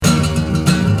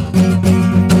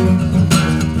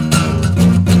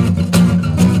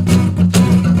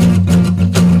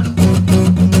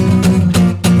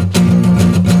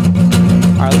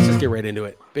right into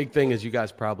it. Big thing, as you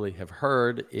guys probably have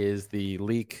heard, is the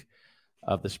leak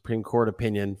of the Supreme Court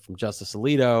opinion from Justice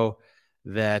Alito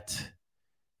that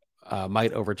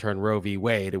might overturn Roe v.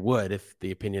 Wade. It would if the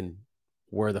opinion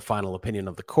were the final opinion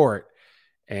of the court.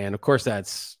 And of course,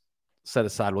 that's set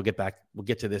aside. We'll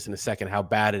get to this in a second, how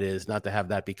bad it is not to have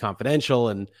that be confidential.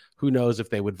 And who knows if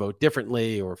they would vote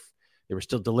differently or if they were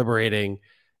still deliberating.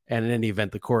 And in any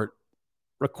event, the court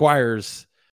requires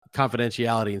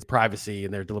confidentiality and privacy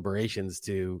in their deliberations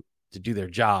to do their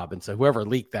job. And so whoever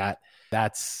leaked that,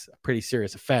 that's a pretty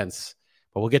serious offense.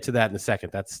 But we'll get to that in a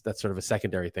second. That's sort of a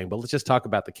secondary thing. But let's just talk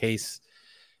about the case.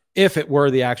 If it were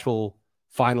the actual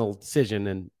final decision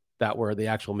and that were the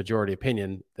actual majority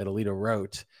opinion that Alito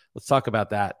wrote, let's talk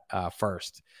about that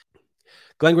first.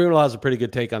 Glenn Greenwald has a pretty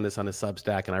good take on this on his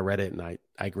Substack, and I read it and I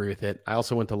agree with it. I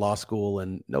also went to law school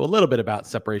and know a little bit about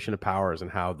separation of powers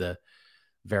and how the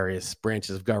various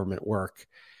branches of government work.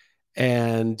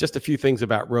 And just a few things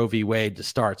about Roe v. Wade to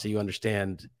start so you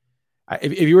understand.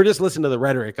 If you were just listening to the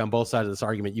rhetoric on both sides of this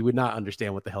argument, you would not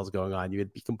understand what the hell's going on. You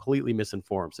would be completely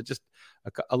misinformed. So just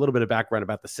a little bit of background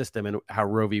about the system and how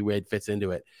Roe v. Wade fits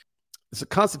into it. The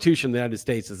Constitution of the United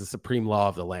States is the supreme law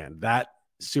of the land. That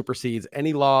supersedes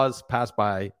any laws passed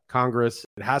by Congress.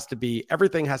 It has to be,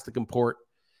 everything has to comport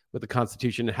with the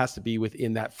Constitution. It has to be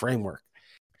within that framework.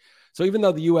 So even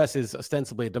though the U.S. is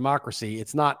ostensibly a democracy,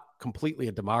 it's not completely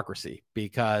a democracy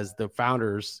because the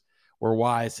founders were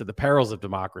wise to the perils of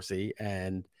democracy.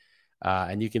 And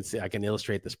you can see, I can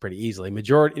illustrate this pretty easily.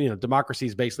 Democracy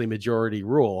is basically majority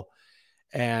rule.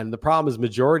 And the problem is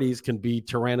majorities can be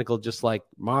tyrannical, just like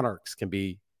monarchs can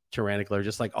be tyrannical, or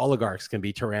just like oligarchs can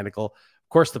be tyrannical. Of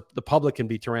course, the public can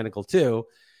be tyrannical too.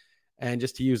 And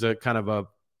just to use a kind of a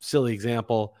silly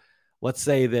example, let's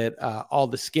say that all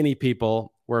the skinny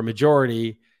people were a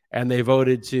majority and they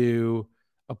voted to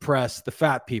oppress the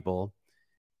fat people.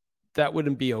 That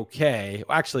wouldn't be okay.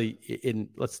 Actually,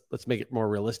 let's make it more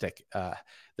realistic.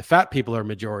 The fat people are a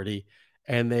majority,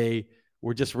 and they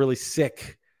were just really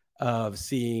sick of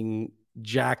seeing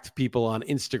jacked people on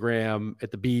Instagram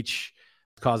at the beach,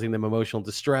 causing them emotional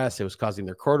distress. It was causing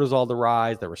their cortisol to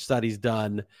rise. There were studies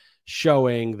done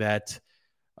showing that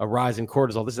a rise in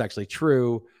cortisol, this is actually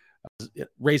true, it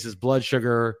raises blood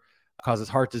sugar, causes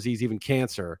heart disease, even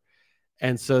cancer.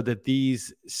 And so that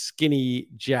these skinny,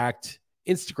 jacked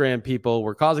Instagram people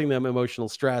were causing them emotional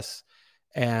stress,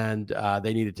 and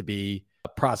they needed to be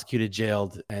prosecuted,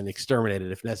 jailed, and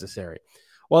exterminated if necessary.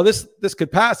 Well, this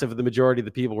could pass if the majority of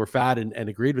the people were fat and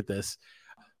agreed with this.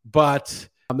 But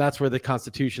that's where the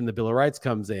Constitution, the Bill of Rights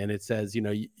comes in. It says,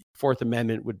 Fourth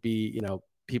Amendment would be,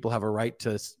 people have a right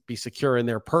to be secure in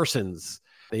their persons.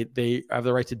 They have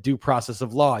the right to due process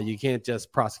of law. You can't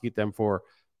just prosecute them for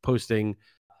posting,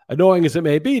 annoying as it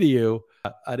may be to you,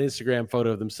 an Instagram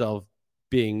photo of themselves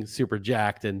being super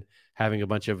jacked and having a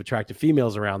bunch of attractive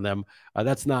females around them.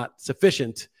 That's not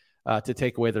sufficient to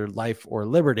take away their life or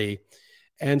liberty.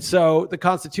 And so the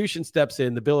Constitution steps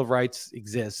in, the Bill of Rights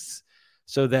exists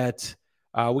so that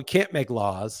we can't make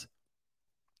laws.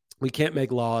 We can't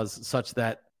make laws such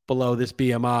that below this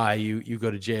BMI, you go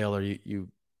to jail or you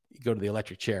go to the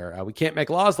electric chair. We can't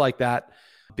make laws like that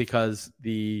because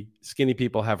the skinny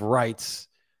people have rights.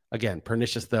 Again,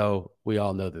 pernicious though we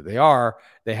all know that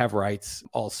they have rights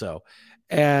also.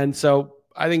 And so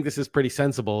I think this is pretty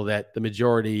sensible that the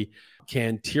majority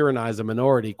can tyrannize a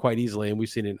minority quite easily. And we've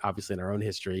seen it obviously in our own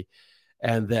history,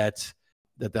 and that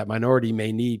minority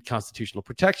may need constitutional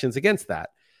protections against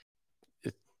that.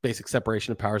 Basic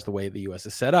separation of powers, the way the U.S.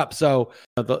 is set up. So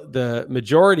the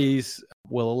majorities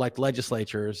will elect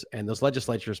legislatures, and those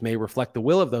legislatures may reflect the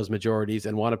will of those majorities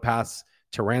and want to pass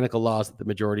tyrannical laws that the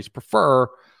majorities prefer,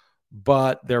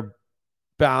 but they're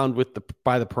bound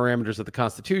by the parameters of the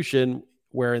Constitution,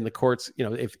 where in the courts,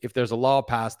 if there's a law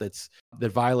passed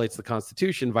that violates the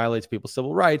Constitution, violates people's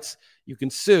civil rights, you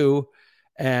can sue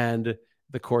and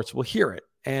the courts will hear it.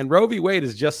 And Roe v. Wade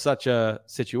is just such a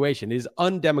situation. It is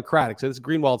undemocratic. So this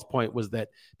Greenwald's point was that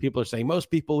people are saying most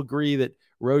people agree that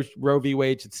Roe v.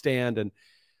 Wade should stand. And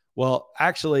well,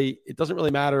 actually, it doesn't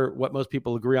really matter what most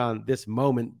people agree on this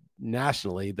moment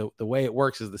nationally. The way it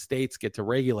works is the states get to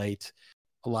regulate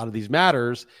a lot of these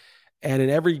matters. And in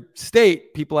every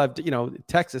state, people have,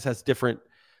 Texas has different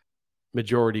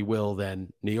majority will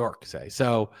than New York, say.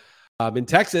 So in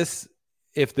Texas,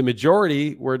 if the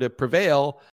majority were to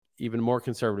prevail, even more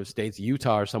conservative states,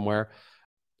 Utah or somewhere,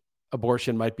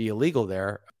 abortion might be illegal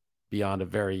there beyond a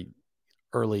very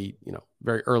early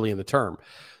in the term.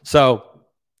 So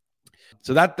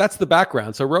that's the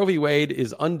background. So Roe v. Wade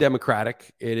is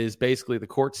undemocratic. It is basically the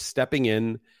courts stepping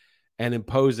in and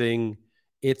imposing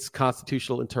its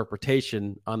constitutional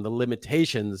interpretation on the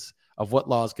limitations of what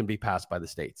laws can be passed by the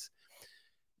states.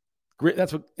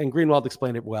 And Greenwald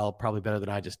explained it well, probably better than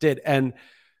I just did. And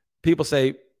people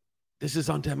say, this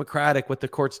is undemocratic what the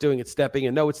court's doing. It's stepping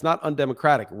in. No, it's not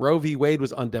undemocratic. Roe v. Wade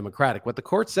was undemocratic. What the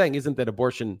court's saying isn't that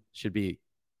abortion should be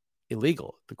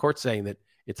illegal. The court's saying that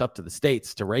it's up to the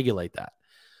states to regulate that.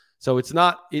 So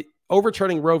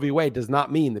overturning Roe v. Wade does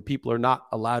not mean that people are not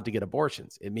allowed to get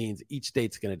abortions. It means each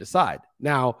state's going to decide.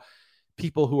 Now,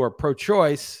 people who are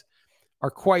pro-choice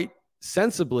are quite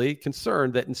sensibly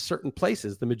concerned that in certain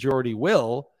places, the majority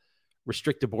will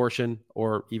restrict abortion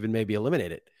or even maybe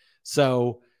eliminate it.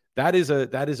 So that is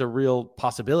a real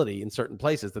possibility in certain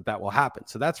places that will happen.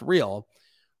 So that's real.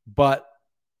 But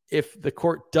if the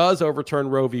court does overturn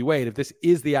Roe v. Wade, if this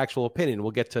is the actual opinion,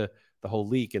 we'll get to the whole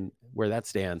leak and where that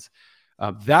stands.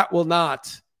 That will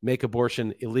not make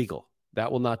abortion illegal.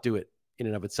 That will not do it in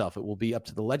and of itself. It will be up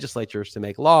to the legislatures to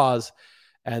make laws,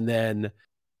 and then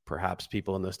perhaps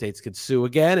people in those states could sue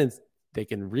again, and they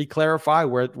can re-clarify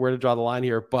where to draw the line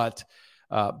here. But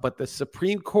the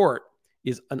Supreme Court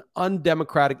is an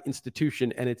undemocratic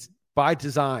institution, and it's by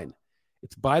design.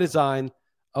 It's by design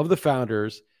of the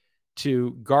founders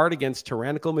to guard against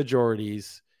tyrannical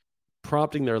majorities,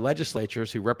 prompting their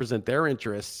legislatures who represent their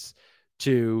interests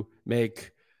to make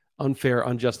unfair,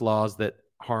 unjust laws that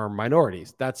harm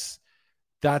minorities. That's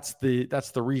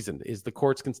the reason, is the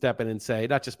courts can step in and say,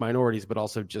 not just minorities, but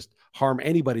also just harm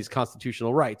anybody's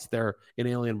constitutional rights, their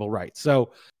inalienable rights.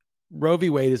 So Roe v.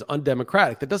 Wade is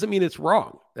undemocratic. That doesn't mean it's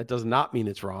wrong. That does not mean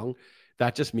it's wrong.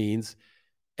 That just means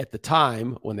at the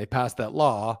time when they passed that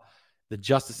law, the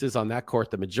justices on that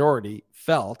court, the majority,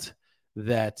 felt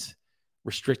that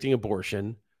restricting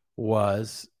abortion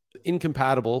was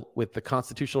incompatible with the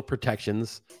constitutional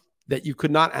protections, that you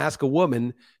could not ask a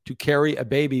woman to carry a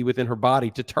baby within her body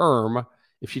to term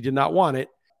if she did not want it,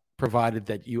 provided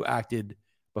that you acted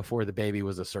before the baby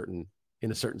was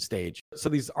in a certain stage. So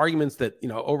these arguments that,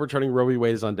 overturning Roe v.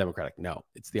 Wade is undemocratic. No,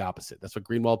 it's the opposite. That's what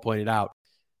Greenwald pointed out,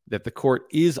 that the court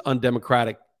is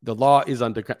undemocratic. The law is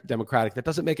undemocratic. That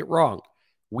doesn't make it wrong.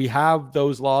 We have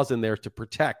those laws in there to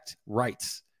protect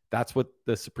rights. That's what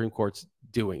the Supreme Court's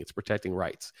doing. It's protecting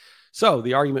rights. So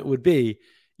the argument would be,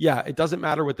 yeah, it doesn't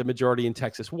matter what the majority in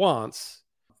Texas wants.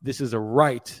 This is a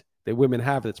right that women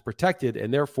have that's protected,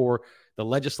 and therefore the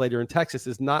legislator in Texas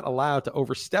is not allowed to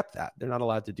overstep that. They're not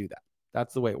allowed to do that.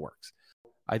 That's the way it works.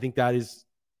 I think that is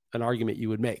an argument you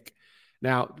would make.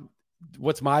 Now,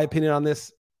 what's my opinion on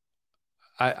this?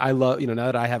 I love, now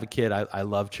that I have a kid, I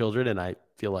love children, and I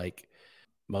feel like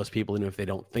most people, even if they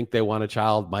don't think they want a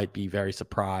child, might be very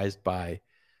surprised by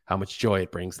how much joy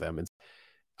it brings them. And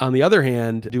on the other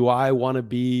hand, do I want to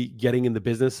be getting in the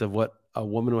business of what a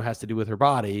woman has to do with her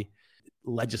body,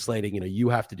 legislating, you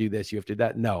have to do this, you have to do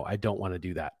that? No, I don't want to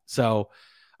do that. So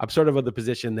I'm sort of the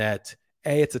position that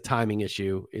A, it's a timing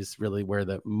issue is really where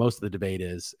most of the debate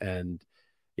is. And,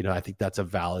 I think that's a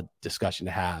valid discussion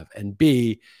to have. And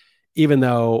B, even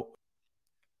though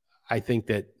I think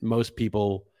that most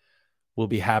people will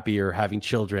be happier having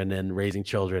children and raising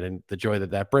children and the joy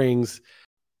that brings,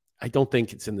 I don't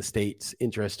think it's in the state's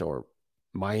interest or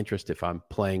my interest, if I'm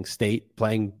playing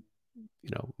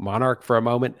monarch for a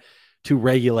moment, to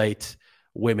regulate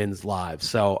women's lives.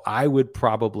 So I would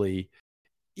probably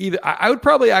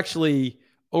actually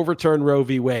overturn Roe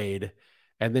v. Wade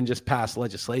and then just pass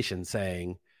legislation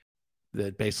saying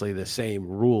that basically the same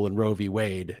rule in Roe v.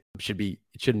 Wade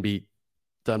shouldn't be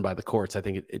done by the courts. I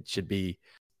think it should be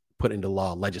put into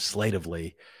law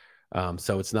legislatively.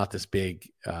 So it's not this big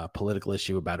political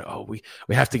issue about, we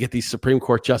have to get these Supreme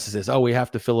Court justices. We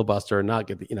have to filibuster and not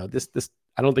get this.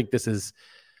 I don't think this is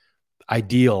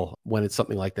ideal when it's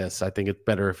something like this. I think it's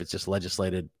better if it's just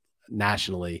legislated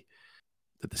nationally,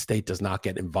 that the state does not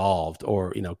get involved,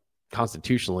 or,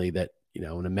 constitutionally that,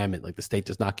 an amendment, like the state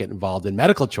does not get involved in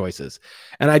medical choices.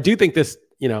 And I do think this,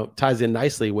 ties in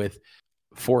nicely with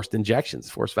forced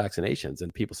injections, forced vaccinations.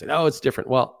 And people say, it's different.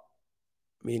 Well,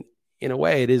 I mean, in a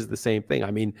way, it is the same thing.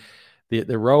 I mean,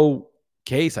 the Roe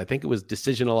case, I think it was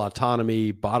decisional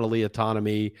autonomy, bodily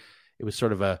autonomy. It was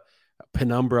sort of a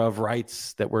penumbra of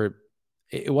rights that were,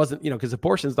 it wasn't, because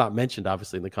abortion is not mentioned,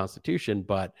 obviously, in the Constitution,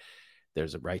 but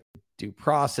there's a right to due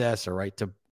process, a right to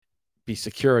be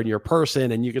secure in your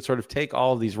person. And you can sort of take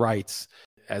all of these rights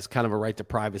as kind of a right to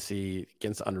privacy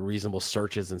against unreasonable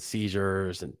searches and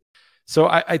seizures. And so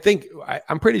I think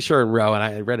I'm pretty sure in Roe, and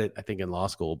I read it, I think in law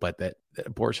school, but that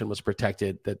abortion was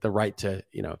protected, that the right to,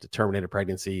 to terminate a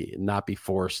pregnancy and not be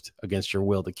forced against your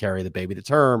will to carry the baby to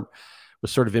term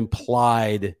was sort of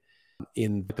implied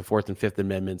in the Fourth and Fifth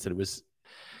Amendments. And it was,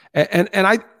 and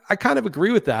I kind of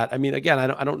agree with that. I mean, again,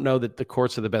 I don't know that the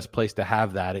courts are the best place to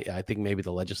have that. I think maybe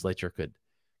the legislature could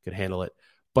could handle it.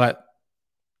 But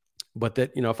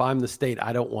that, if I'm the state,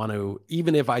 I don't want to,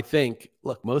 even if I think,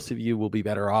 look, most of you will be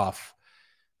better off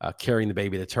carrying the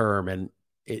baby to term, and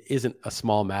it isn't a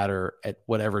small matter at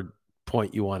whatever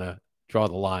point you want to draw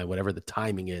the line, whatever the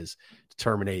timing is to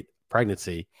terminate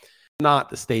pregnancy. Not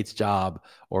the state's job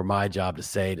or my job to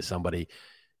say to somebody,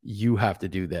 you have to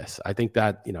do this. I think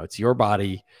that, it's your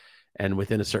body, and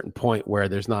within a certain point where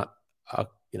there's not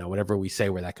whatever we say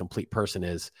where that complete person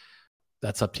is,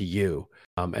 that's up to you.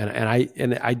 And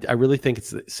I really think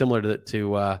it's similar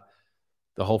to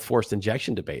the whole forced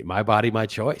injection debate. My body, my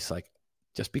choice. Like,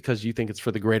 just because you think it's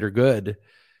for the greater good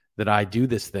that I do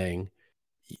this thing,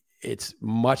 it's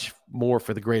much more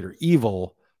for the greater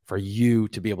evil for you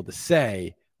to be able to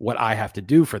say what I have to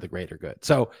do for the greater good.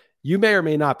 So you may or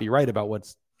may not be right about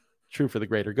what's true for the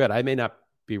greater good. I may not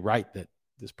be right that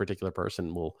this particular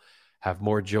person will have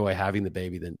more joy having the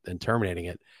baby than terminating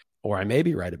it, or I may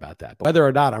be right about that. But whether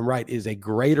or not I'm right is a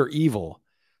greater evil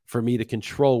for me to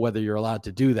control whether you're allowed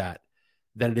to do that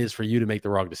than it is for you to make the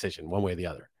wrong decision one way or the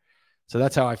other. So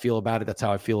that's how I feel about it. That's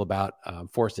how I feel about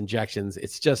forced injections.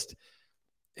 It's just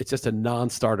a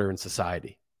non-starter in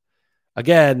society.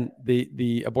 Again,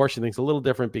 the abortion thing's a little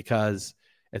different because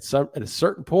at a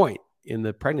certain point in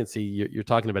the pregnancy, you're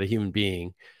talking about a human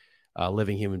being, a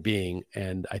living human being.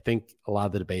 And I think a lot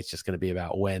of the debate's just going to be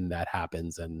about when that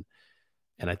happens. And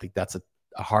I think that's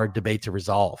a hard debate to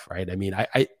resolve, right? I mean,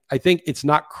 I think it's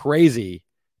not crazy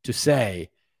to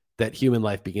say that human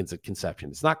life begins at conception.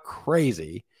 It's not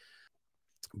crazy,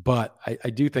 but I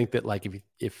do think that, like,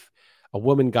 if a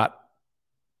woman got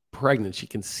pregnant, she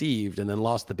conceived and then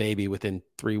lost the baby within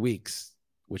 3 weeks,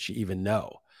 would she even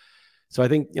know? So I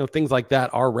think, things like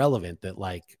that are relevant, that,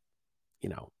 like,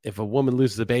 if a woman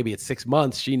loses a baby at 6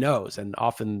 months, she knows. And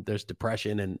often there's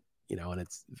depression and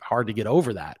it's hard to get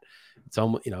over that. It's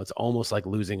almost, it's almost like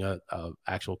losing a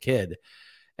actual kid.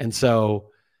 And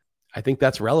so I think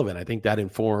that's relevant. I think that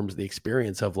informs the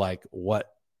experience of, like, what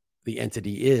the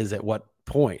entity is at what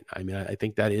point. I mean, I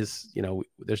think that is,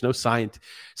 there's no science.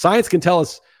 Science can tell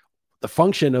us the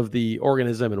function of the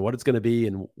organism and what it's going to be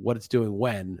and what it's doing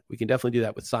when. We can definitely do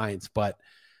that with science. But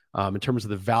in terms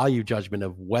of the value judgment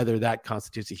of whether that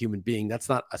constitutes a human being, that's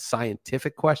not a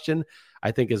scientific question,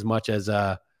 I think, as much as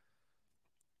a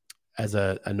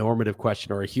normative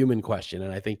question or a human question.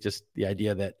 And I think just the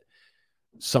idea that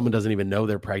someone doesn't even know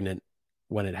they're pregnant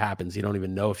when it happens. You don't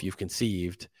even know if you've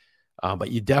conceived, but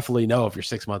you definitely know if you're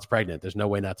 6 months pregnant. There's no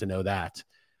way not to know that.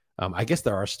 I guess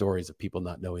there are stories of people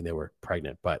not knowing they were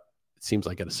pregnant, but it seems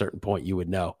like at a certain point you would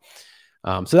know.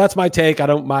 So that's my take.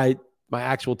 My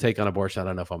actual take on abortion, I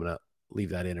don't know if I'm going to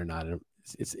leave that in or not.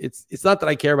 It's not that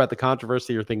I care about the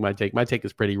controversy or think my take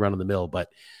is pretty run of the mill, but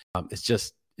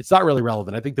it's not really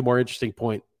relevant. I think the more interesting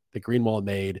point that Greenwald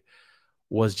made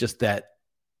was just that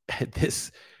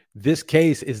this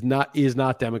case is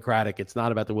not democratic. It's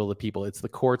not about the will of the people. It's the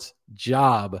court's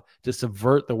job to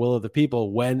subvert the will of the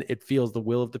people when it feels the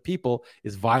will of the people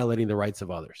is violating the rights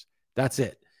of others. That's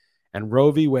it. And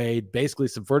Roe v. Wade basically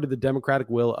subverted the democratic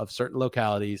will of certain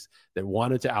localities that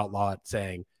wanted to outlaw it,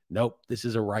 saying, nope, this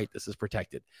is a right, this is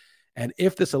protected. And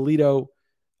if this Alito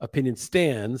opinion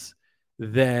stands,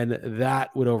 then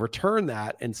that would overturn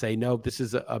that and say, no, this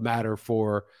is a matter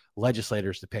for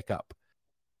legislators to pick up.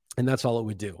 And that's all it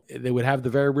would do. They would have the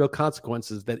very real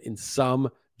consequences that in some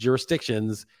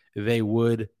jurisdictions, they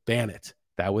would ban it.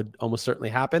 That would almost certainly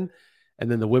happen.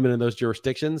 And then the women in those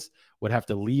jurisdictions would have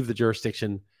to leave the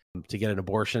jurisdiction to get an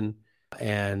abortion.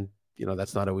 And,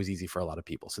 that's not always easy for a lot of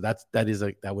people. So that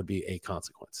would be a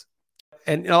consequence.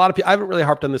 And a lot of people, I haven't really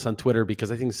harped on this on Twitter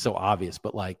because I think it's so obvious,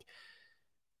 but, like,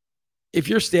 if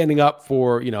you're standing up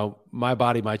for, my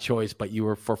body, my choice, but you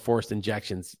were for forced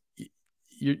injections,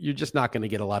 you're just not going to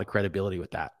get a lot of credibility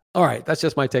with that. All right. That's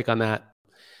just my take on that.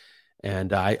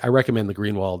 And I recommend the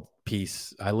Greenwald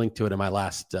piece. I linked to it in my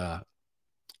last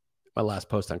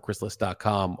post on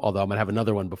chrislist.com, although I'm going to have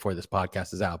another one before this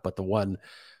podcast is out, but the one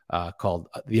called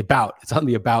The About, it's on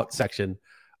the About section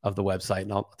of the website.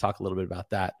 And I'll talk a little bit about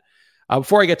that.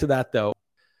 Before I get to that, though,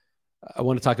 I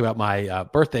want to talk about my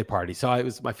birthday party. So it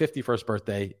was my 51st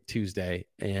birthday Tuesday,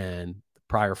 and the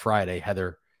prior Friday,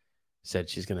 Heather said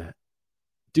she's going to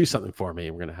do something for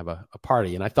me. We're going to have a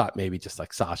party. And I thought maybe just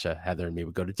like Sasha, Heather, and me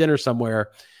would go to dinner somewhere.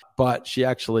 But she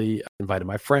actually invited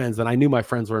my friends, and I knew my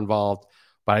friends were involved,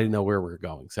 but I didn't know where we were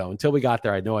going. So until we got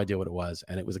there, I had no idea what it was.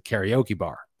 And it was a karaoke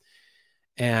bar.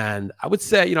 And I would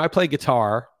say, I play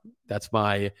guitar. That's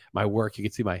my work. You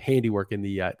can see my handiwork in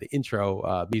the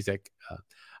intro music.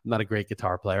 I'm not a great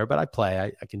guitar player, but I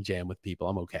play. I can jam with people.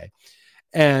 I'm okay.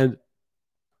 And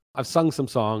I've sung some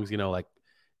songs, like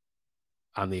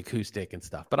on the acoustic and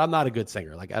stuff, but I'm not a good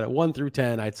singer. Like at a 1 through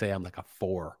 10, I'd say I'm like a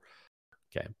 4.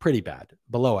 Okay. Pretty bad,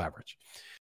 below average.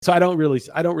 So I don't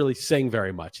really sing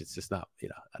very much. It's just not,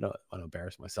 I don't want to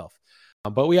embarrass myself.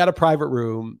 But we had a private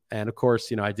room. And of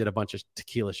course, I did a bunch of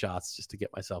tequila shots just to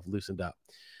get myself loosened up.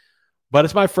 But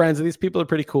it's my friends, and these people are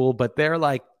pretty cool, but they're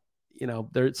like,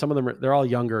 some of them, they're all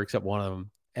younger except one of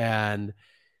them. And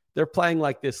they're playing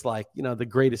like this, like, the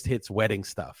greatest hits wedding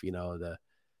stuff, the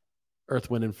Earth,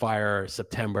 Wind and Fire,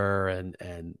 September,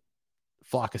 and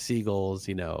Flock of Seagulls,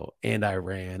 And I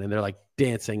Ran. And they're like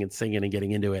dancing and singing and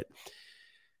getting into it.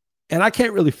 And I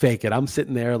can't really fake it. I'm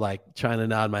sitting there like trying to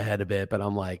nod my head a bit, but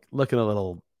I'm like looking a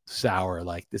little sour.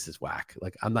 Like, this is whack.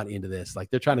 Like, I'm not into this. Like,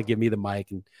 they're trying to give me the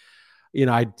mic, and,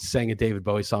 I sang a David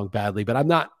Bowie song badly, but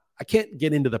I can't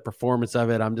get into the performance of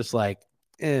it. I'm just like,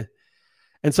 eh.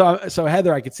 And so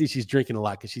Heather, I could see she's drinking a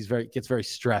lot because gets very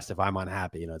stressed if I'm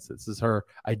unhappy. This is her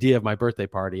idea of my birthday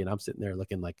party. And I'm sitting there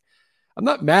looking like, I'm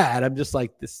not mad. I'm just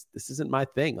like, this isn't my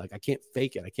thing. Like, I can't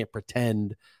fake it. I can't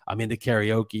pretend I'm into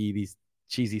karaoke, these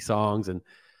cheesy songs. And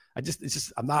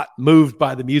I'm not moved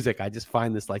by the music. I just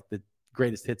find this like the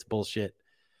greatest hits bullshit.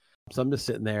 So I'm just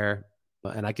sitting there,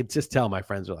 and I could just tell my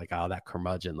friends were like, oh, that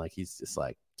curmudgeon. Like, he's just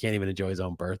like, can't even enjoy his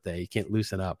own birthday. He can't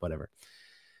loosen up, whatever.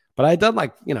 But I had done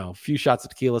like, a few shots of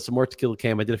tequila, some more tequila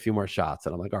came. I did a few more shots,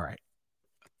 and I'm like, all right,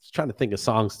 I was trying to think of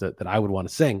songs that I would want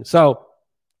to sing. So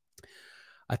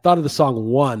I thought of the song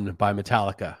One by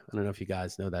Metallica. I don't know if you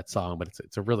guys know that song, but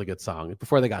it's a really good song.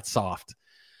 Before they got soft.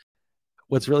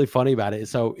 What's really funny about it is,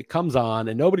 so it comes on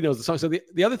and nobody knows the song. So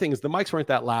the other thing is the mics weren't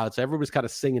that loud. So everybody's kind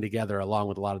of singing together along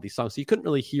with a lot of these songs. So you couldn't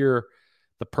really hear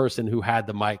the person who had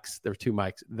the mics, there were 2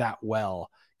 mics, that well,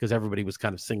 because everybody was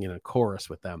kind of singing a chorus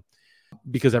with them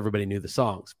because everybody knew the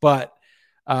songs. But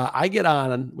I get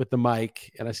on with the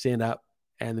mic and I stand up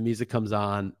and the music comes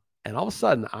on, and all of a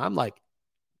sudden I'm like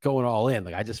going all in.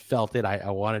 Like, I just felt it.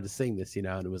 I wanted to sing this,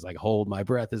 and it was like, hold my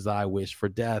breath as I wish for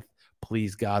death.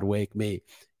 Please, God, wake me.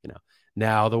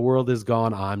 Now the world is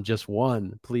gone. I'm just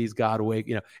one. Please, God,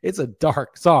 wake. It's a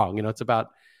dark song. It's about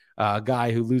a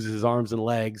guy who loses his arms and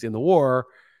legs in the war,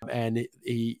 and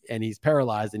he's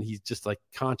paralyzed, and he's just like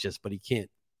conscious, but he can't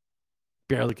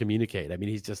barely communicate. I mean,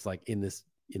 he's just like in this,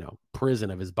 prison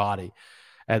of his body.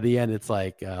 At the end, it's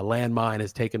like, landmine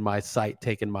has taken my sight,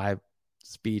 taken my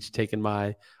speech, taken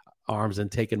my arms,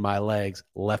 and taken my legs,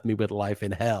 left me with life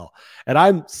in hell. And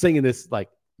I'm singing this, like,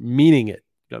 meaning it.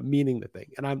 Meaning the thing.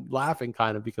 And I'm laughing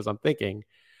kind of because I'm thinking,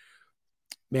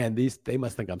 man, they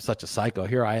must think I'm such a psycho.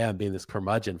 Here I am being this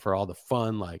curmudgeon for all the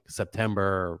fun, like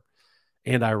September,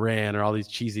 And I Ran, or all these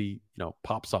cheesy,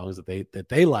 pop songs that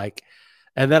they like.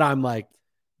 And then I'm like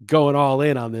going all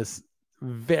in on this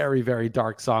very, very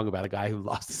dark song about a guy who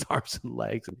lost his arms and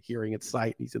legs and hearing and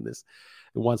sight. He's in this,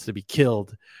 who wants to be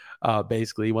killed.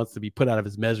 Basically, he wants to be put out of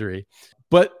his misery.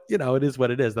 But, it is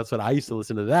what it is. That's what I used to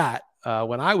listen to that.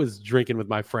 When I was drinking with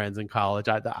my friends in college,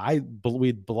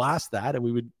 we'd blast that, and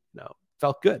we would,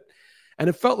 felt good. And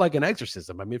it felt like an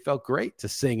exorcism. I mean, it felt great to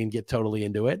sing and get totally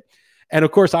into it. And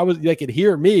of course, they could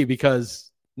hear me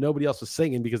because nobody else was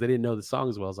singing because they didn't know the song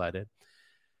as well as I did.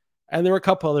 And there were a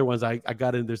couple other ones I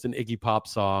got in. There's an Iggy Pop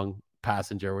song,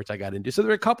 Passenger, which I got into. So there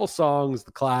were a couple songs,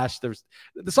 The Clash. There's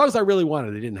the songs I really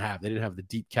wanted. They didn't have the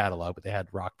deep catalog, but they had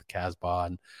Rock the Casbah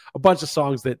and a bunch of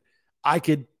songs that I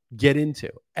could get into.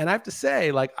 And I have to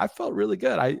say, like, I felt really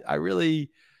good. I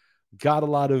really got a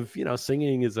lot of,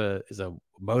 singing is a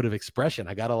mode of expression.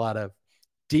 I got a lot of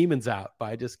demons out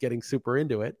by just getting super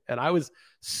into it. And I was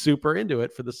super into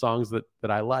it for the songs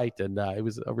that I liked. And it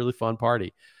was a really fun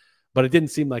party, but it didn't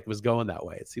seem like it was going that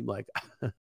way. It seemed like,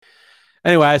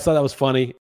 anyway, I thought that was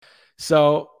funny.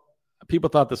 So people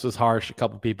thought this was harsh, a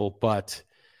couple of people, but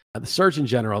the Surgeon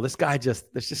General, this guy there's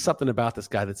just something about this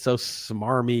guy that's so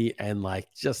smarmy and like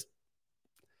just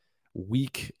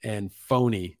weak and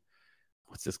phony.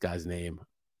 What's this guy's name?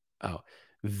 Oh,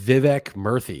 Vivek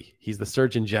Murthy. He's the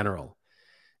Surgeon General.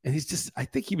 And I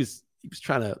think he was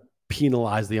trying to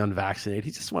penalize the unvaccinated.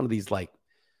 He's just one of these like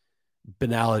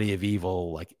banality of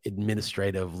evil, like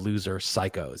administrative loser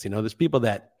psychos. There's people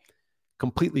that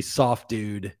completely soft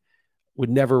dude would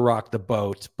never rock the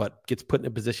boat, but gets put in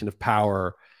a position of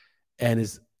power and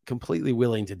is completely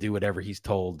willing to do whatever he's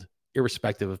told,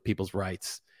 irrespective of people's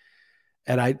rights.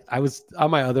 And I was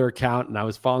on my other account and I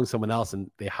was following someone else,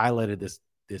 and they highlighted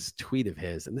this tweet of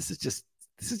his. And this is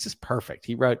just perfect.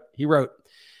 He wrote,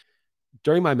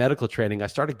 during my medical training, I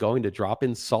started going to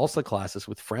drop-in salsa classes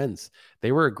with friends.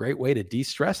 They were a great way to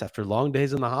de-stress after long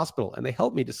days in the hospital, and they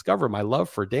helped me discover my love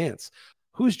for dance.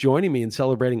 Who's joining me in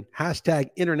celebrating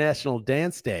 #International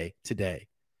Dance Day today?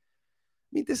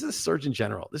 I mean, this is a Surgeon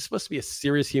General. This is supposed to be a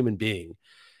serious human being.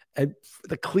 And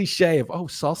the cliche of, oh,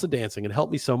 salsa dancing, it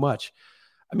helped me so much.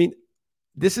 I mean,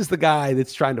 this is the guy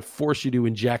that's trying to force you to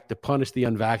inject, to punish the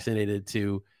unvaccinated,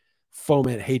 to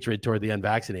foment hatred toward the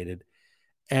unvaccinated.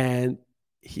 And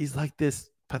he's like this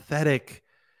pathetic,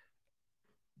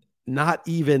 not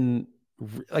even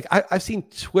like I've seen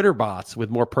Twitter bots with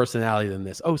more personality than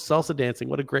this. Oh, salsa dancing,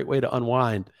 what a great way to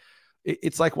unwind.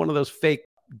 It's like one of those fake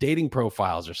dating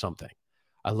profiles or something.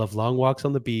 I love long walks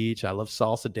on the beach. I love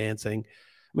salsa dancing.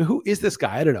 I mean, who is this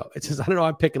guy? I don't know. It's just, I don't know.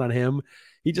 I'm picking on him.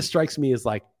 He just strikes me as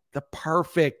like the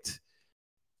perfect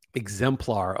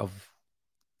exemplar of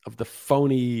the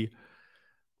phony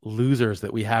losers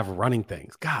that we have running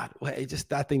things. God, it just,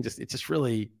 that thing just, it just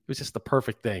really, it was just the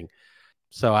perfect thing.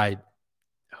 So I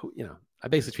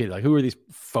basically treated like, who are these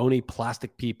phony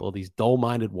plastic people, these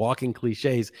dull-minded walking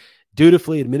cliches,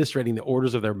 dutifully administrating the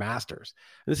orders of their masters?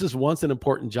 And this is once an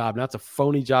important job. Now it's a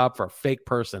phony job for a fake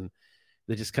person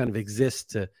that just kind of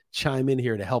exists to chime in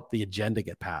here to help the agenda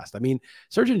get passed. I mean,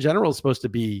 Surgeon General is supposed to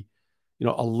be,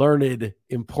 a learned,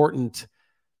 important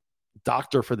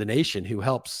doctor for the nation who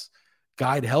helps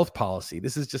guide health policy.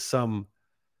 This is just some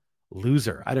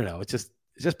loser. I don't know. It's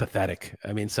just pathetic.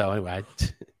 I mean, so anyway, I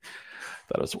thought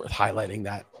it was worth highlighting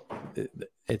that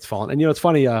it's fallen. And it's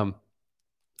funny.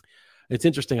 It's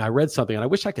interesting. I read something, and I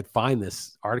wish I could find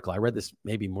this article. I read this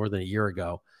maybe more than a year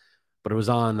ago, but it was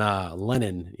on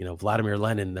Lenin. Vladimir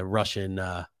Lenin, the Russian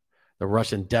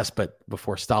despot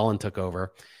before Stalin took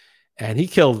over, and he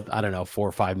killed 4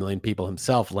 or 5 million people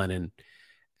himself, Lenin,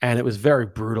 and it was very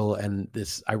brutal. And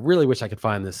I really wish I could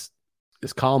find this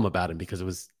column about him because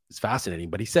it's fascinating.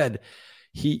 But he said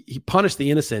he punished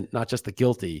the innocent, not just the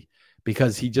guilty,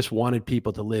 because he just wanted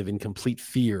people to live in complete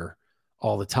fear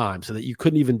all the time so that you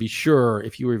couldn't even be sure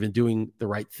if you were even doing the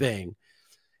right thing.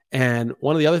 And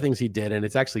one of the other things he did, and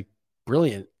it's actually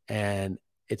brilliant, and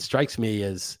it strikes me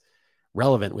as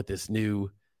relevant with this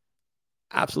new,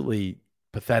 absolutely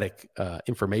pathetic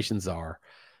information czar,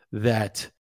 that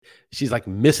she's like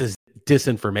Mrs.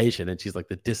 Disinformation, and she's like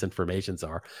the disinformation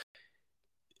czar.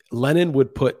 Lenin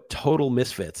would put total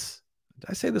misfits. Did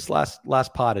I say this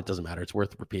last pod? It doesn't matter. It's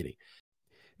worth repeating.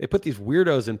 They put these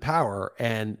weirdos in power,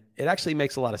 and it actually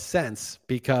makes a lot of sense,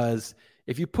 because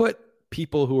if you put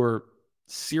people who are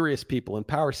serious people in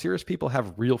power, serious people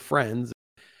have real friends.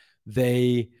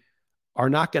 They are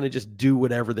not going to just do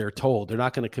whatever they're told. They're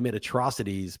not going to commit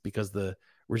atrocities because the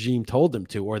regime told them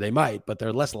to, or they might, but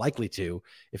they're less likely to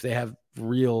if they have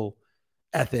real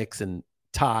ethics and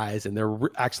ties and they're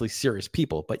actually serious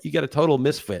people. But you get a total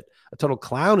misfit, a total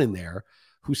clown in there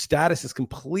whose status is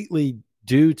completely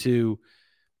due to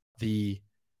the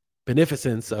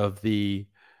beneficence of the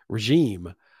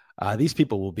regime. These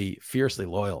people will be fiercely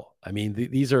loyal. I mean,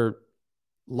 these are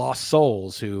lost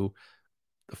souls who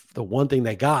the one thing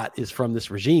they got is from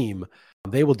this regime.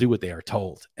 They will do what they are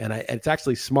told. And it's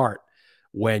actually smart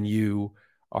when you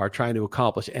are trying to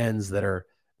accomplish ends that are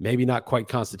maybe not quite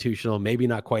constitutional, maybe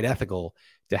not quite ethical,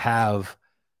 to have,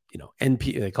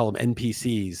 they call them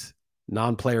NPCs,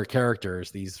 non-player characters,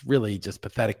 these really just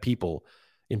pathetic people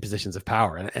in positions of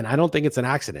power. And I don't think it's an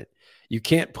accident. You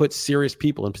can't put serious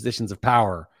people in positions of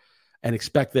power and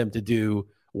expect them to do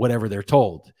whatever they're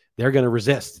told. They're going to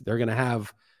resist. They're going to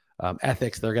have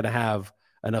ethics. They're going to have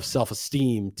enough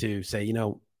self-esteem to say,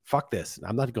 fuck this.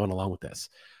 I'm not going along with this.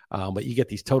 But you get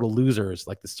these total losers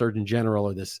like the Surgeon General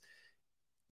or this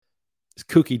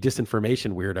kooky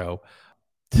disinformation weirdo.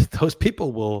 Those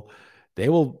people will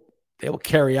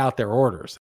carry out their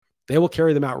orders. They will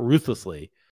carry them out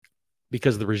ruthlessly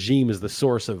because the regime is the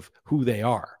source of who they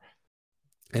are.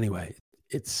 Anyway,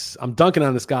 I'm dunking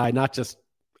on this guy, not just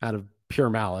out of pure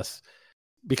malice,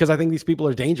 because I think these people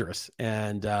are dangerous,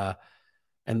 and the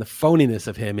phoniness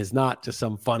of him is not just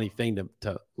some funny thing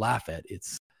to laugh at.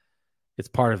 It's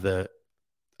part of I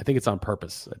think it's on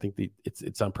purpose. I think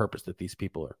it's on purpose that these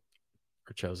people are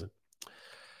chosen.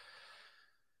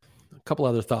 A couple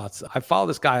other thoughts. I follow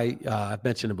this guy. I've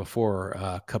mentioned him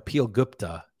before, Kapil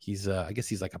Gupta. I guess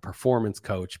he's like a performance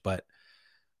coach, but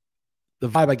the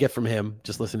vibe I get from him,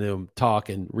 just listening to him talk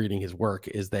and reading his work,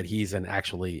 is that he's an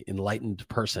actually enlightened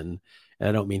person. And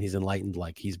I don't mean he's enlightened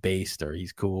like he's based or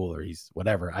he's cool or he's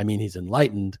whatever. I mean, he's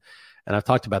enlightened. And I've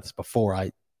talked about this before.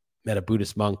 I met a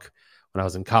Buddhist monk when I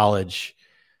was in college.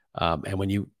 And when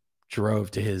a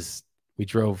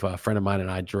friend of mine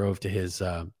and I drove to his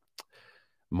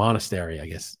monastery, I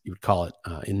guess you would call it,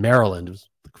 in Maryland. It was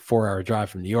like a 4-hour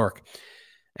drive from New York.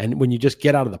 And when you just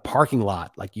get out of the parking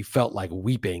lot, like you felt like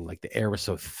weeping, like the air was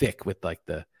so thick with like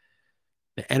the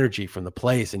energy from the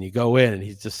place. And you go in and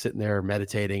he's just sitting there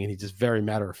meditating, and he's just very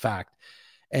matter of fact.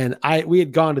 And we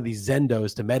had gone to these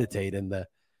zendos to meditate, and the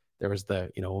there was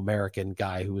the, American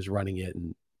guy who was running it,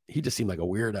 and he just seemed like a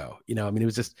weirdo. I mean, it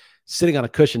was just sitting on a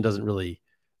cushion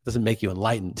doesn't make you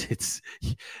enlightened.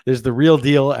 There's the real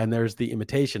deal and there's the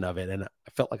imitation of it. And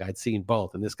I felt like I'd seen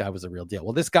both, and this guy was the real deal.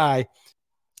 Well, this guy,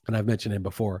 and I've mentioned him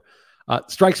before,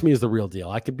 strikes me as the real deal.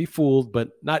 I could be fooled, but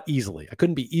not easily. I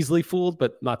couldn't be easily fooled,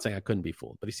 but not saying I couldn't be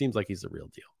fooled, but he seems like he's the real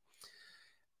deal.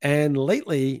 And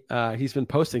lately, he's been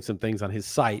posting some things on his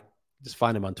site. Just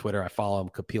find him on Twitter. I follow him,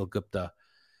 Kapil Gupta.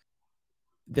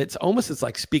 It's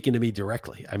like speaking to me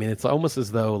directly. I mean, it's almost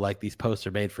as though like these posts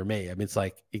are made for me. I mean, it's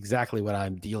like exactly what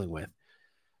I'm dealing with.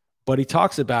 But he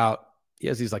talks about, he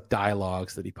has these like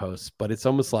dialogues that he posts, but it's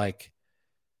almost like,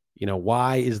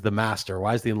 why is the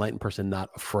enlightened person not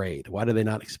afraid? Why do they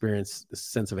not experience this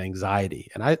sense of anxiety?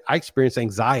 And I experience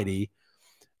anxiety.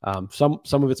 Some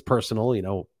of it's personal,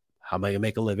 how am I going to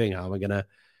make a living? How am I going to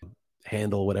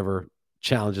handle whatever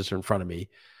challenges are in front of me?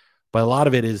 But a lot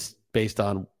of it is based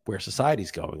on where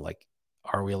society's going. Like,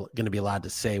 are we going to be allowed to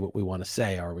say what we want to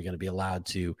say? Are we going to be allowed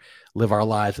to live our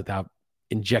lives without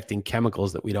injecting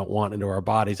chemicals that we don't want into our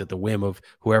bodies at the whim of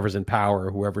whoever's in power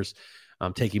or whoever's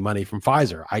taking money from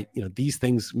Pfizer? These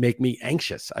things make me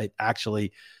anxious. I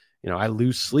actually, I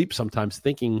lose sleep sometimes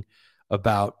thinking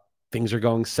about things are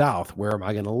going south. Where am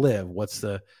I going to live? What's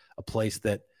a place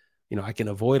that, I can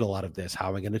avoid a lot of this? How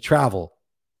am I going to travel?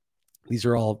 These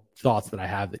are all thoughts that I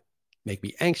have that make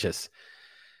me anxious.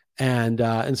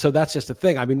 And so that's just a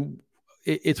thing. I mean,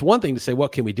 it's one thing to say,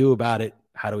 what can we do about it?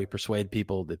 How do we persuade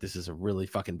people that this is a really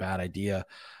fucking bad idea?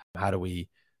 How do we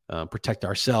protect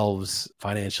ourselves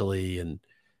financially and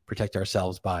protect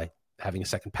ourselves by having a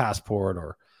second passport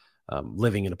or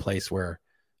living in a place where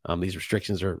these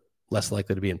restrictions are less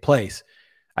likely to be in place?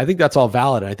 I think that's all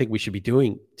valid. And I think we should be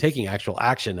taking actual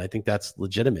action. I think that's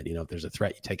legitimate. If there's a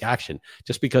threat, you take action.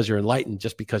 Just because you're enlightened,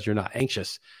 just because you're not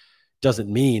anxious,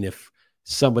 doesn't mean if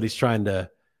somebody's trying to,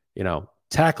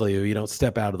 tackle you, you don't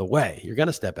step out of the way. You're going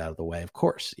to step out of the way, of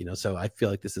course. So I feel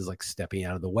like this is like stepping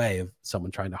out of the way of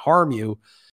someone trying to harm you.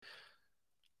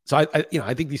 So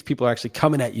I think these people are actually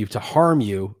coming at you to harm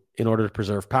you in order to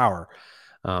preserve power.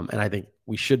 And I think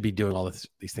we should be doing all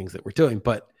these things that we're doing,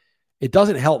 but it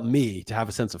doesn't help me to have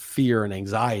a sense of fear and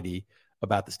anxiety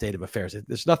about the state of affairs.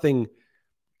 There's nothing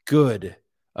good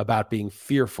about being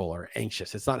fearful or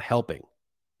anxious. It's not helping.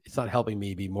 It's not helping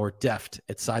me be more deft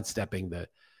at sidestepping the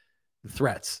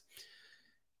threats.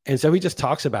 And so he just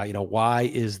talks about, why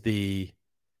is the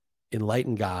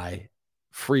enlightened guy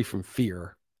free from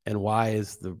fear? And why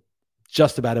is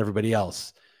just about everybody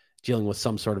else dealing with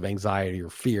some sort of anxiety or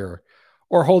fear,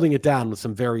 or holding it down with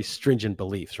some very stringent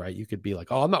beliefs, right? You could be like,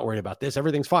 oh, I'm not worried about this.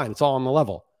 Everything's fine. It's all on the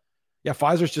level. Yeah,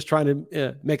 Pfizer's just trying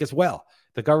to make us well.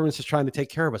 The government's just trying to take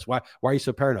care of us. Why are you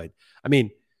so paranoid? I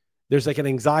mean, there's like an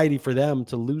anxiety for them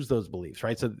to lose those beliefs,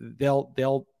 right? So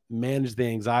they'll manage the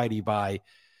anxiety by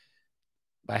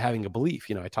having a belief.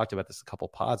 I talked about this a couple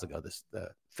pods ago, the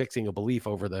fixing a belief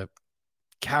over the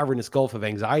cavernous gulf of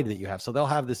anxiety that you have. So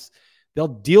they'll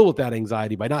deal with that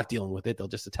anxiety by not dealing with it. They'll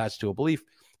just attach to a belief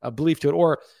to it,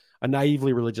 or a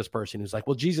naively religious person who's like,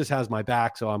 well, Jesus has my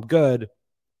back, so I'm good.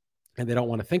 And they don't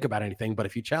want to think about anything. But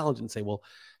if you challenge and say, well,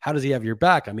 how does he have your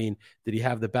back? I mean, did he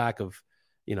have the back of,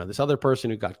 this other person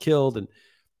who got killed,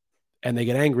 and they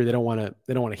get angry. They don't want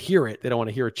to hear it. They don't want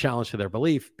to hear a challenge to their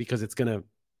belief because it's going to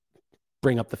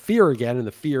bring up the fear again. And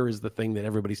the fear is the thing that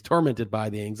everybody's tormented by,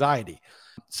 the anxiety.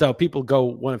 So people go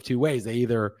one of two ways. They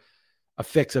either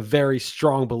affix a very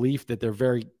strong belief that they're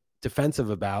very defensive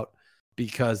about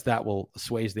because that will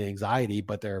assuage the anxiety,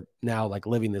 but they're now like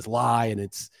living this lie, and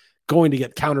it's going to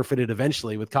get counterfeited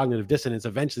eventually with cognitive dissonance.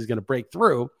 Eventually is going to break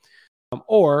through,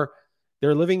 or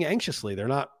they're living anxiously. They're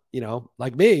not,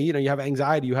 like me, you have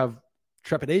anxiety, you have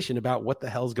trepidation about what the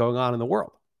hell's going on in the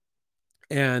world.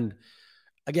 And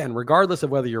again, regardless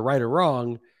of whether you're right or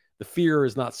wrong, the fear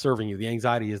is not serving you. The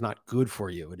anxiety is not good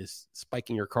for you. It is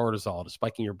spiking your cortisol, it's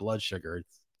spiking your blood sugar.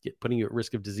 It's putting you at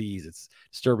risk of disease. It's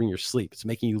disturbing your sleep. It's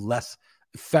making you less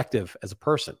effective as a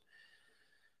person.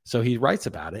 So he writes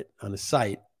about it on his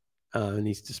site. And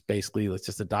he's just basically, it's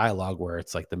just a dialogue where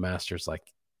it's like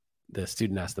the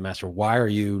student asks the master, why are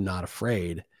you not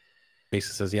afraid?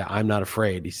 Basically says, yeah, I'm not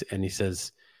afraid. He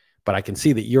says, but I can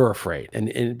see that you're afraid. And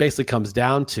it basically comes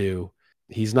down to,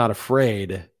 he's not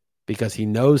afraid because he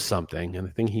knows something. And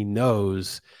the thing he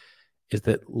knows is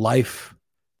that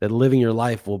living your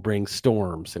life will bring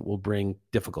storms. It will bring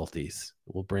difficulties.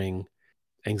 It will bring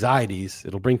anxieties.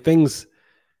 It'll bring things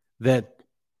that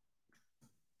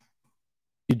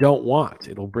you don't want.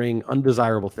 It'll bring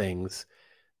undesirable things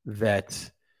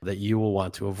that you will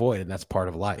want to avoid. And that's part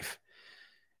of life.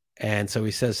 And so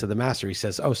he says to the master, he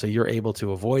says, "Oh, so you're able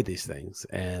to avoid these things?"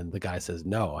 And the guy says,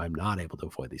 "No, I'm not able to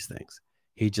avoid these things.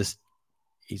 He's just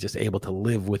able to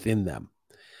live within them."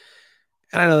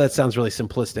 And I know that sounds really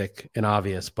simplistic and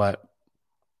obvious, but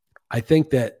I think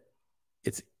that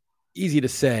it's easy to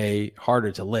say,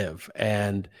 harder to live.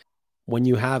 And when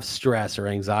you have stress or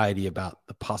anxiety about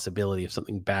the possibility of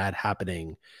something bad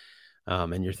happening,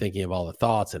 and you're thinking of all the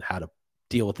thoughts and how to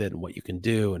deal with it and what you can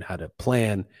do and how to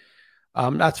plan,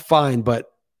 that's fine.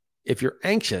 But if you're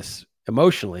anxious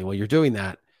emotionally while you're doing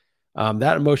that,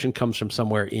 that emotion comes from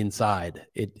somewhere inside.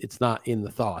 It's not in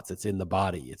the thoughts. It's in the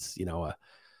body. It's, a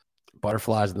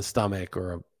butterflies in the stomach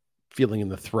or a feeling in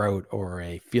the throat or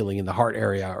a feeling in the heart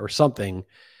area or something.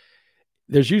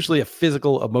 There's usually a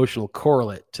physical, emotional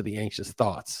correlate to the anxious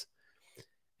thoughts.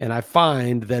 And I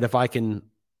find that if I can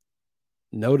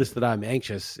notice that I'm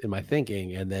anxious in my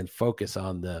thinking and then focus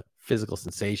on the physical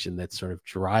sensation that's sort of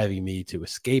driving me to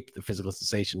escape the physical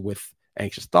sensation with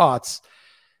anxious thoughts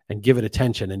and give it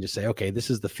attention and just say, okay, this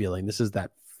is the feeling. This is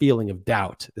that feeling of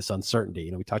doubt, this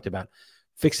uncertainty. We talked about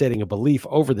fixating a belief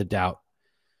over the doubt.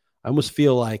 I almost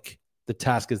feel like the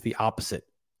task is the opposite.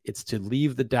 It's to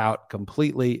leave the doubt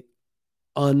completely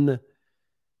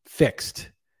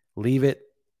unfixed. Leave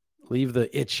the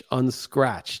itch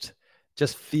unscratched.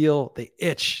 Just feel the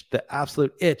itch, the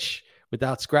absolute itch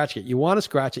without scratching it. You want to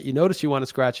scratch it. You notice you want to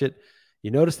scratch it.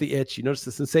 You notice the itch. You notice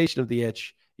the sensation of the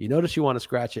itch. You notice you want to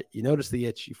scratch it. You notice the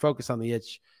itch. You focus on the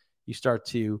itch. You start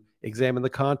to examine the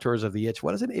contours of the itch.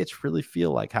 What does an itch really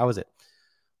feel like? How is it?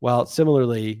 Well,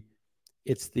 similarly,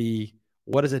 it's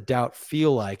what does a doubt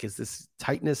feel like? Is this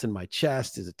tightness in my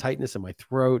chest? Is it tightness in my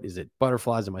throat? Is it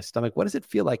butterflies in my stomach? What does it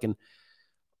feel like? And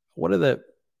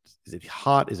is it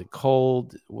hot? Is it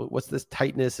cold? What's this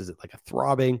tightness? Is it like a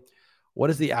throbbing? What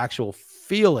is the actual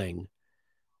feeling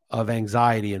of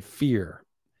anxiety and fear?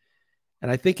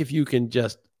 And I think if you can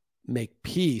just make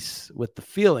peace with the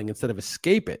feeling instead of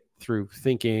escape it through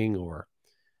thinking or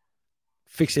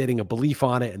fixating a belief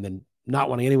on it and then not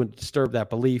wanting anyone to disturb that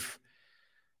belief,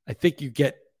 I think you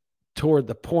get toward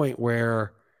the point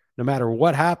where no matter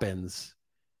what happens,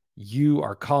 you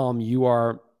are calm, you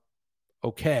are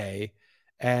okay.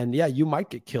 And yeah, you might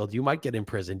get killed. You might get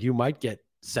imprisoned. You might get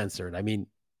censored. I mean,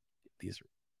 these are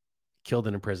killed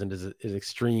and imprisoned is an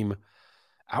extreme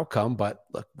outcome, but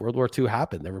look, World War II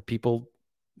happened. There were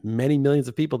many millions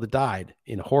of people that died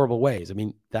in horrible ways. I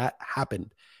mean, that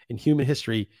happened in human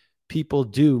history. People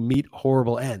do meet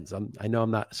horrible ends. I know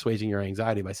I'm not assuaging your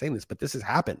anxiety by saying this, but this has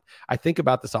happened. I think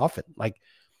about this often. Like,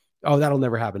 oh, that'll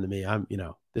never happen to me.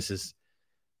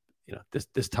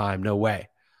 This time, no way.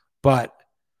 But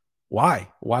why?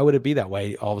 Why would it be that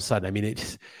way all of a sudden? I mean,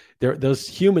 those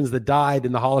humans that died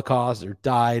in the Holocaust or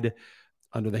died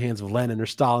under the hands of Lenin or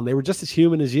Stalin, they were just as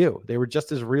human as you. They were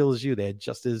just as real as you. They had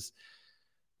just as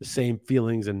the same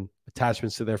feelings and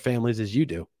attachments to their families as you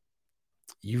do.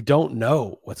 You don't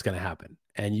know what's going to happen,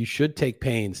 and you should take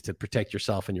pains to protect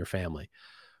yourself and your family.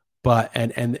 But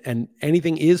and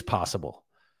anything is possible.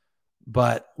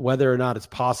 But whether or not it's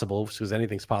possible, because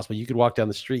anything's possible, you could walk down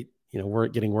the street, we're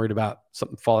getting worried about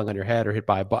something falling on your head or hit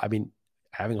by a bus. I mean,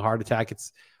 having a heart attack,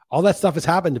 it's all that stuff has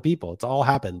happened to people. It's all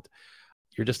happened.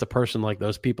 You're just a person like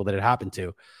those people that it happened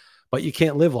to, but you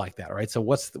can't live like that, right? So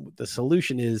what's the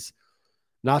solution is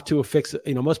not to affix,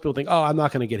 most people think, oh, I'm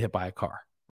not going to get hit by a car.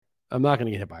 I'm not going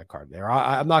to get hit by a car there.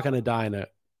 I'm not going to die in a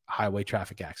highway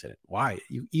traffic accident. Why?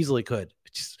 You easily could.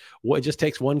 It just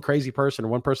takes one crazy person or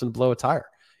one person to blow a tire.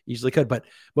 Easily could. But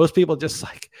most people just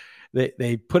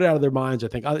they put it out of their minds or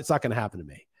think, oh, it's not going to happen to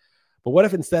me. But what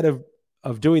if instead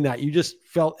of doing that, you just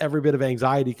felt every bit of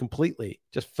anxiety completely,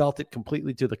 just felt it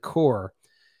completely to the core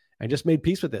and just made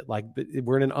peace with it? Like,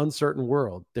 we're in an uncertain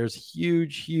world. There's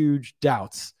huge, huge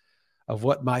doubts of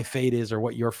what my fate is or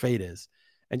what your fate is.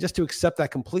 And just to accept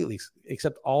that completely,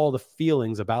 accept all the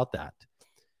feelings about that.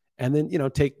 And then,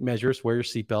 take measures, wear your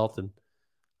seatbelt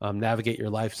and navigate your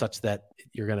life such that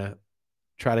you're going to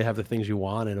try to have the things you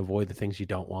want and avoid the things you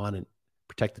don't want and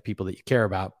protect the people that you care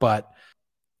about, but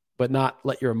not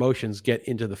let your emotions get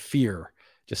into the fear.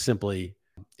 Just simply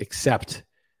accept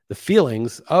the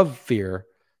feelings of fear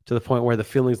to the point where the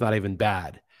feeling's not even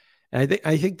bad. And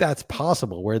I think that's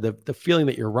possible, where the feeling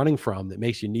that you're running from that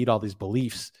makes you need all these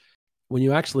beliefs, when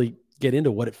you actually get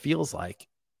into what it feels like,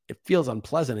 it feels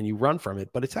unpleasant and you run from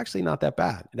it, but it's actually not that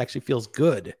bad. It actually feels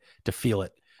good to feel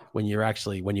it when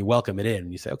you welcome it in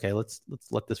and you say, okay, let's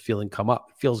let this feeling come up.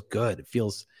 It feels good. It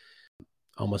feels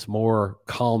almost more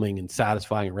calming and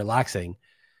satisfying and relaxing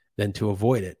than to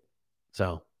avoid it.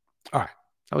 So, all right.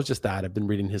 That was just that. I've been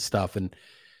reading his stuff and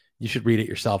you should read it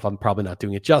yourself. I'm probably not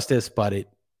doing it justice, but it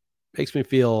makes me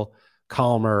feel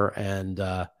calmer and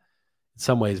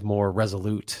some ways more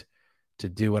resolute to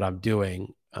do what I'm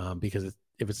doing, because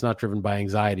if it's not driven by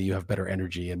anxiety, you have better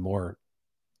energy and more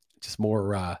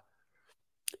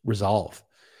resolve.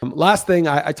 Last thing,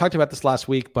 I talked about this last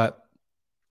week, but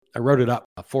I wrote it up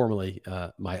formally,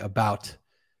 my about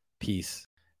piece,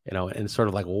 and sort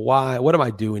of like, what am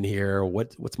I doing here?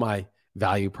 What's my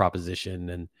value proposition?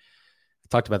 And I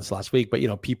talked about this last week,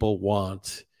 but, people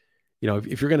want,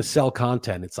 if you're going to sell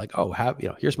content, it's like,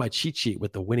 here's my cheat sheet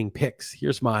with the winning picks.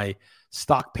 Here's my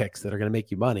stock picks that are going to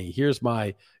make you money. Here's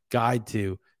my guide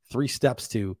to 3 steps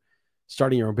to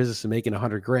starting your own business and making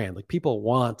 $100,000. Like, people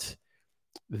want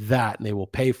that, and they will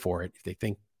pay for it if they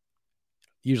think,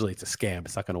 usually it's a scam.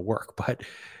 It's not going to work, but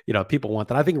people want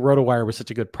that. I think RotoWire was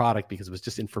such a good product because it was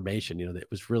just information, that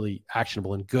it was really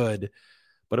actionable and good,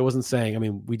 but it wasn't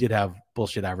saying, we did have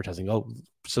bullshit advertising. Oh,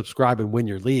 subscribe and win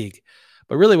your league.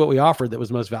 But really what we offered that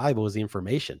was most valuable was the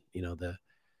information,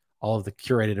 all of the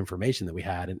curated information that we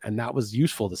had. And that was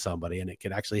useful to somebody, and it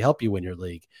could actually help you win your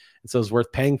league. And so it's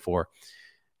worth paying for.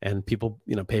 And people,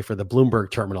 pay for the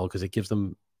Bloomberg terminal because it gives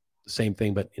them the same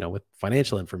thing, but, with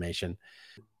financial information.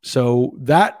 So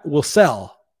that will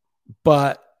sell.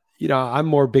 But, I'm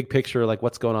more big picture, like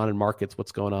what's going on in markets,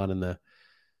 what's going on in the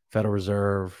Federal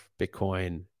Reserve,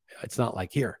 Bitcoin. It's not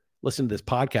like, here, listen to this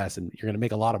podcast and you're going to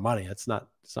make a lot of money. It's not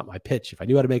my pitch. If I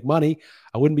knew how to make money,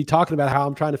 I wouldn't be talking about how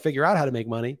I'm trying to figure out how to make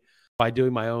money by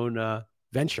doing my own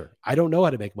venture. I don't know how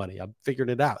to make money. I'm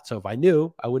figuring it out. So if I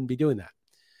knew, I wouldn't be doing that.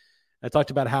 I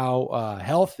talked about how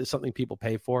health is something people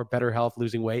pay for, better health,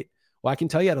 losing weight. Well, I can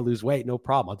tell you how to lose weight. No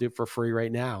problem. I'll do it for free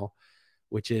right now,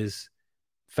 which is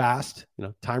fast,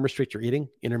 time restrict your eating,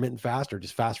 intermittent fast, or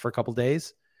just fast for a couple of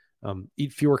days.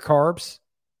 Eat fewer carbs,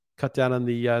 cut down on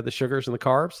the sugars and the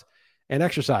carbs, and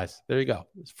exercise. There you go.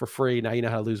 It's for free. Now you know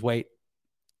how to lose weight.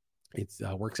 It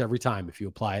works every time if you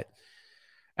apply it.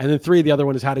 And then 3, the other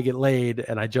one is how to get laid.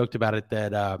 And I joked about it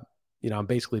that, I'm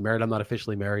basically married. I'm not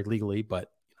officially married legally, but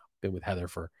been with Heather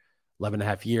for 11 and a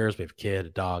half years. We have a kid, a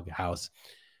dog, a house.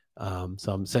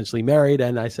 So I'm essentially married.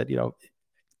 And I said,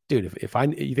 dude, if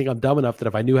you think I'm dumb enough that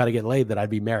if I knew how to get laid, that I'd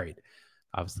be married.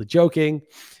 Obviously joking.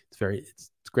 It's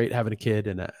great having a kid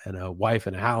and a wife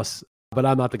and a house, but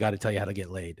I'm not the guy to tell you how to get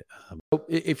laid.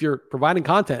 If you're providing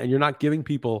content and you're not giving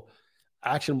people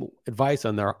actionable advice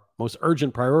on their most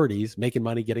urgent priorities, making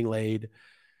money, getting laid,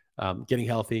 getting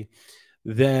healthy,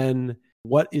 then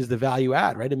what is the value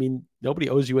add, right? Nobody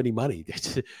owes you any money.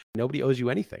 Nobody owes you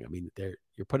anything.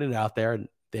 You're putting it out there and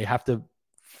they have to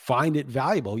find it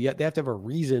valuable, yet they have to have a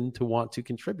reason to want to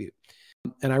contribute.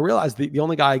 And I realized the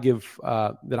only guy I give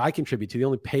that I contribute to, the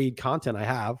only paid content I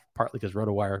have, partly because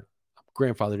RotoWire,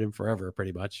 grandfathered in forever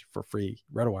pretty much for free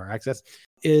RotoWire access,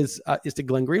 is to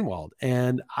Glenn Greenwald.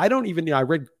 And I don't even, I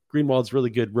read Greenwald's really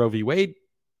good Roe v. Wade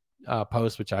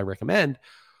post, which I recommend,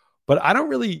 but I don't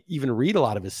really even read a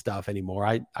lot of his stuff anymore.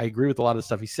 I agree with a lot of the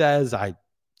stuff he says. I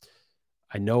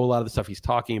know a lot of the stuff he's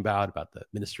talking about the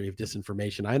Ministry of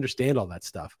Disinformation. I understand all that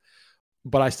stuff,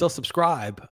 but I still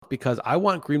subscribe because I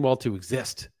want Greenwald to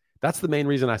exist. That's the main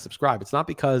reason I subscribe. It's not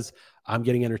because I'm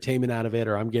getting entertainment out of it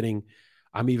or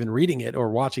I'm even reading it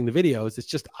or watching the videos. It's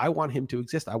just, I want him to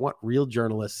exist. I want real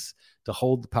journalists to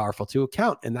hold the powerful to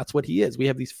account. And that's what he is. We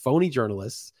have these phony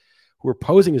journalists who are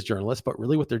posing as journalists, but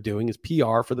really what they're doing is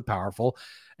PR for the powerful.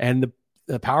 And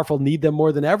the powerful need them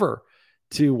more than ever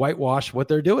to whitewash what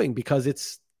they're doing, because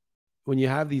it's when you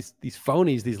have these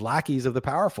phonies, these lackeys of the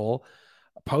powerful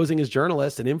posing as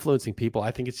journalists and influencing people,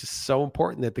 I think it's just so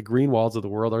important that the Greenwalds of the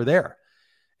world are there.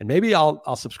 And maybe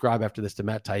I'll subscribe after this to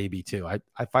Matt Taibbi too.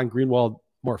 I find Greenwald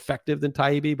more effective than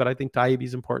Taibbi, but I think Taibbi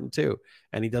is important too.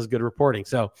 And he does good reporting.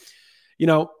 So,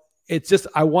 it's just,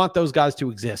 I want those guys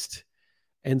to exist.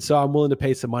 And so I'm willing to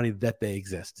pay some money that they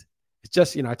exist. It's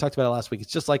just, I talked about it last week.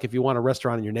 It's just like if you want a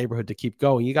restaurant in your neighborhood to keep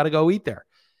going, you got to go eat there.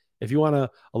 If you want a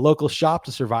local shop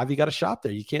to survive, you got to shop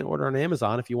there. You can't order on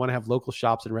Amazon. If you want to have local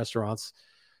shops and restaurants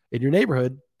in your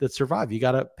neighborhood that survive, you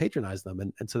got to patronize them.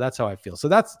 And so that's how I feel. So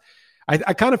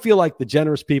I kind of feel like the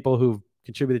generous people who've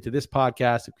contributed to this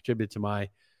podcast, who contributed to my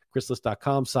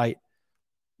chrisliss.com site,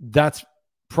 that's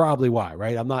probably why,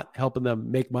 right? I'm not helping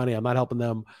them make money. I'm not helping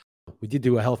them. We did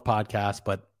do a health podcast,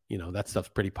 but that stuff's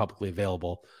pretty publicly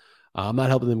available. I'm not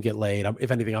helping them get laid.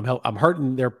 If anything, I'm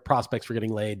hurting their prospects for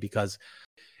getting laid, because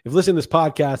if listening to this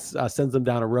podcast sends them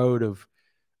down a road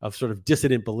of sort of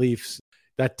dissident beliefs,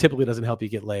 that typically doesn't help you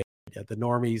get laid. The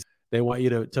normies, they want you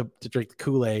to drink the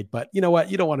Kool-Aid, but you know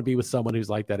what? You don't want to be with someone who's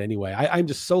like that anyway. I'm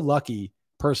just so lucky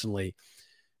personally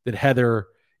that Heather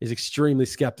is extremely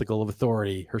skeptical of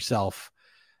authority herself,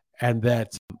 and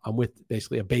that I'm with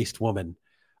basically a based woman.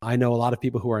 I know a lot of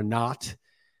people who are not,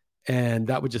 And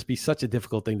that would just be such a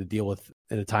difficult thing to deal with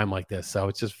in a time like this. So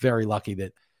it's just very lucky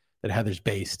that Heather's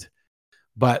based.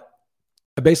 But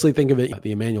I basically think of it,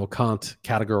 the Immanuel Kant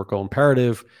categorical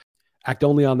imperative, act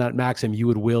only on that maxim you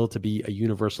would will to be a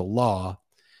universal law.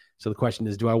 So the question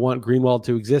is, do I want Greenwald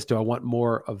to exist? Do I want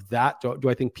more of that? Do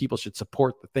I think people should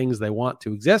support the things they want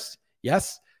to exist?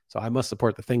 Yes. So I must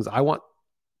support the things I want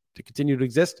to continue to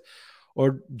exist.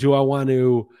 Or do I want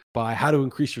to buy how to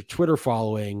increase your Twitter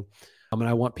following? And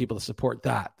I want people to support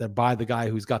that buy the guy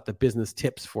who's got the business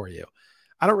tips for you.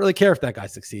 I don't really care if that guy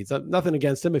succeeds. Nothing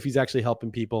against him. If he's actually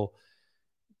helping people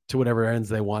to whatever ends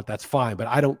they want, that's fine. But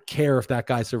I don't care if that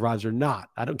guy survives or not.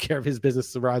 I don't care if his business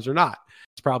survives or not.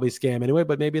 It's probably a scam anyway,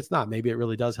 but maybe it's not. Maybe it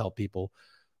really does help people.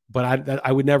 But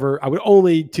I would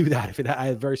only do that if I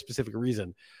had a very specific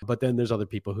reason. But then there's other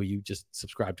people who you just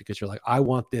subscribe to because you're like, I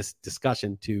want this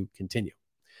discussion to continue.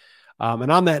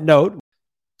 And on that note,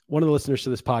 one of the listeners to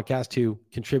this podcast who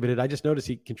contributed, I just noticed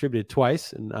he contributed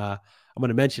twice, and I'm going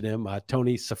to mention him,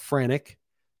 Tony Safranik,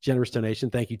 generous donation.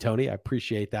 Thank you, Tony. I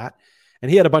appreciate that. And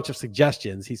he had a bunch of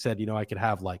suggestions. He said, I could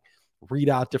have read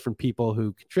out different people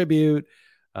who contribute.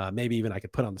 Maybe even I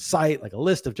could put on the site like a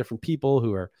list of different people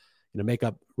who are, make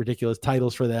up ridiculous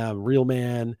titles for them. Real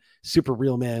man, super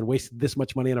real man, wasted this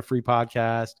much money on a free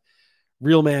podcast.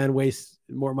 Real man wastes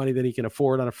more money than he can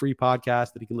afford on a free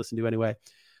podcast that he can listen to anyway.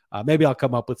 Maybe I'll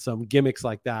come up with some gimmicks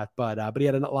like that. But he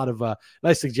had a lot of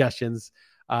nice suggestions.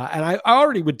 And I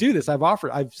already would do this.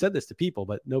 I've said this to people,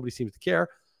 but nobody seems to care.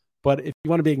 But if you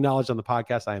want to be acknowledged on the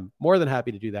podcast, I am more than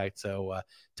happy to do that. So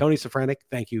Tony Safranik,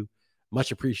 thank you.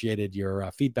 Much appreciated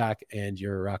your feedback and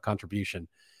your contribution.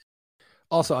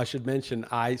 Also, I should mention,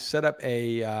 I set up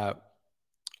a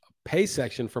pay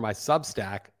section for my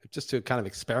Substack just to kind of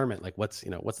experiment, what's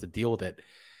the deal with it.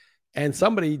 And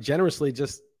somebody generously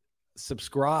just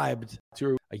subscribed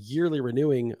to a yearly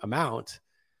renewing amount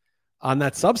on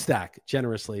that Substack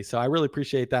generously. So I really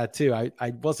appreciate that too.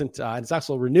 I wasn't, it's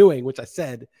also renewing, which I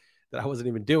said that I wasn't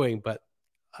even doing, but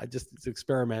it's an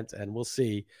experiment and we'll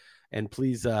see. And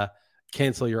please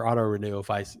cancel your auto renew if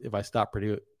I stop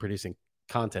producing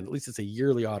content. At least it's a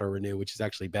yearly auto renew, which is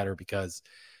actually better because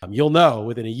you'll know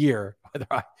within a year whether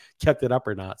I kept it up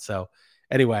or not. So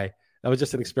anyway, that was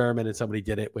just an experiment and somebody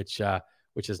did it, which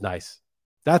is nice.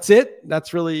 That's it.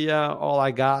 That's really all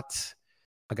I got.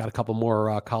 I got a couple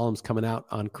more columns coming out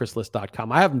on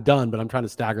chrislist.com. I haven't done, but I'm trying to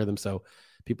stagger them so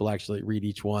people actually read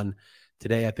each one.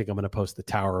 Today, I think I'm going to post the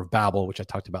Tower of Babel, which I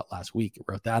talked about last week. I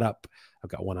wrote that up. I've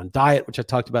got one on diet, which I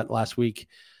talked about last week.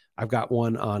 I've got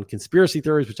one on conspiracy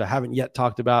theories, which I haven't yet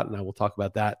talked about, and I will talk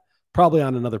about that probably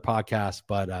on another podcast,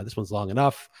 but this one's long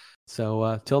enough.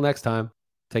 So till next time,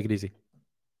 take it easy.